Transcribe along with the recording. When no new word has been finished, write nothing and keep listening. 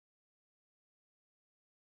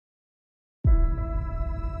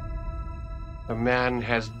A man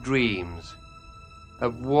has dreams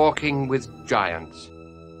of walking with giants.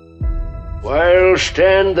 While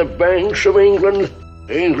stand the banks of England,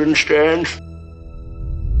 England stands.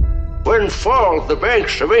 When fall the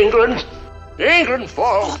banks of England, England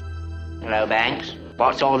falls. Hello, Banks.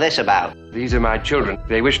 What's all this about? These are my children.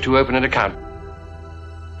 They wish to open an account.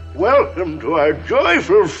 Welcome to our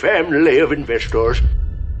joyful family of investors.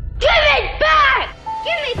 Give it back!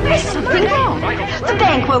 Give me back! Something wrong. The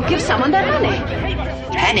bank won't give someone their money.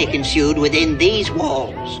 Panic ensued within these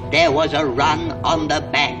walls. There was a run on the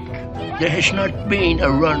bank. There has not been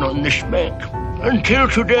a run on this bank until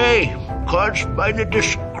today, caused by the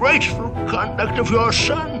disgraceful conduct of your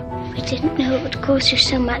son. We didn't know it would cause you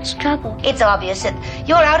so much trouble. It's obvious that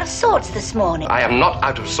you're out of sorts this morning. I am not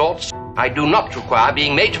out of sorts. I do not require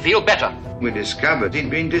being made to feel better. We discovered he'd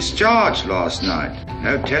been discharged last night.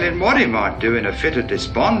 No telling what he might do in a fit of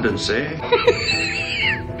despondency.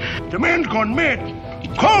 The man's gone mad.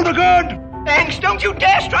 Call the guard! Banks, don't you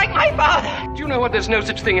dare strike my father! Do you know what there's no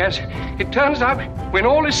such thing as? It turns out, when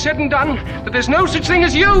all is said and done, that there's no such thing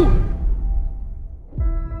as you!